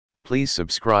Please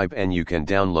subscribe and you can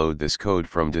download this code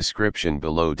from description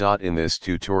below. In this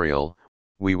tutorial,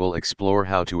 we will explore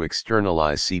how to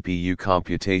externalize CPU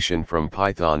computation from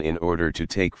Python in order to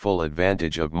take full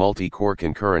advantage of multi-core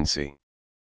concurrency.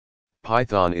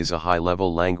 Python is a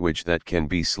high-level language that can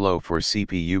be slow for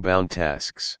CPU-bound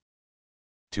tasks.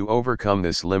 To overcome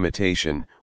this limitation,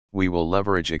 we will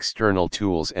leverage external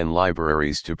tools and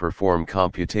libraries to perform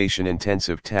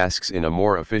computation-intensive tasks in a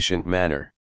more efficient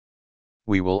manner.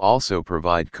 We will also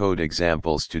provide code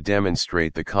examples to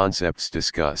demonstrate the concepts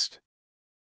discussed.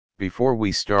 Before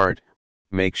we start,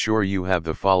 make sure you have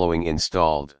the following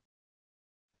installed.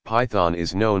 Python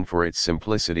is known for its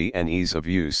simplicity and ease of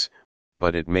use,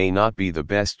 but it may not be the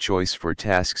best choice for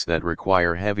tasks that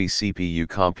require heavy CPU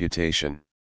computation.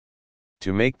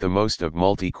 To make the most of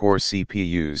multi-core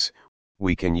CPUs,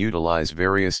 we can utilize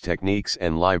various techniques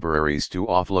and libraries to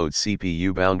offload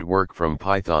CPU-bound work from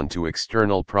Python to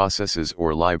external processes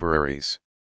or libraries.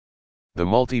 The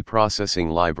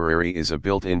multiprocessing library is a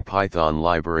built-in Python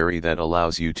library that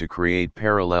allows you to create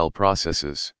parallel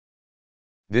processes.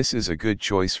 This is a good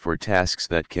choice for tasks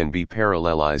that can be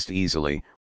parallelized easily,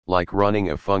 like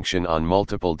running a function on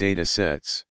multiple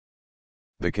datasets.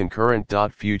 The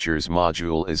concurrent.futures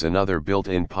module is another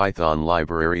built-in Python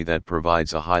library that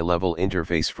provides a high-level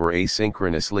interface for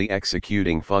asynchronously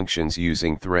executing functions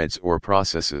using threads or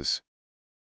processes.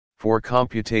 For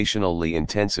computationally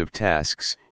intensive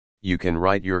tasks, you can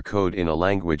write your code in a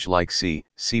language like C,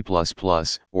 C++,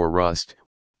 or Rust,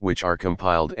 which are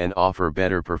compiled and offer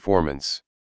better performance.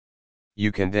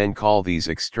 You can then call these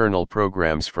external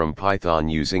programs from Python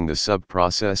using the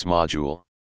subprocess module.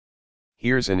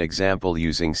 Here's an example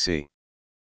using C.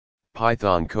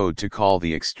 Python code to call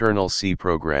the external C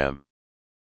program.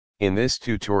 In this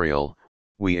tutorial,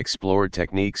 we explored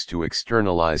techniques to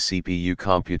externalize CPU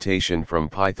computation from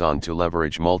Python to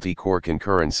leverage multi-core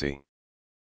concurrency.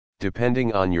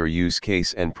 Depending on your use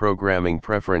case and programming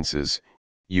preferences,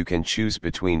 you can choose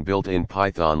between built-in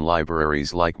Python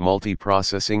libraries like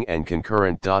multiprocessing and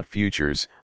concurrent.futures,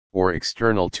 or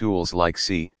external tools like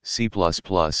C, C++,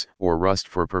 or Rust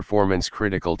for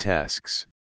performance-critical tasks.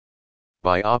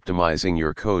 By optimizing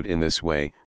your code in this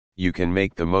way, you can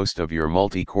make the most of your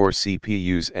multi-core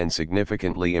CPUs and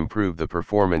significantly improve the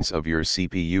performance of your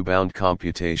CPU-bound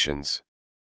computations.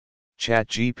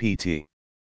 ChatGPT.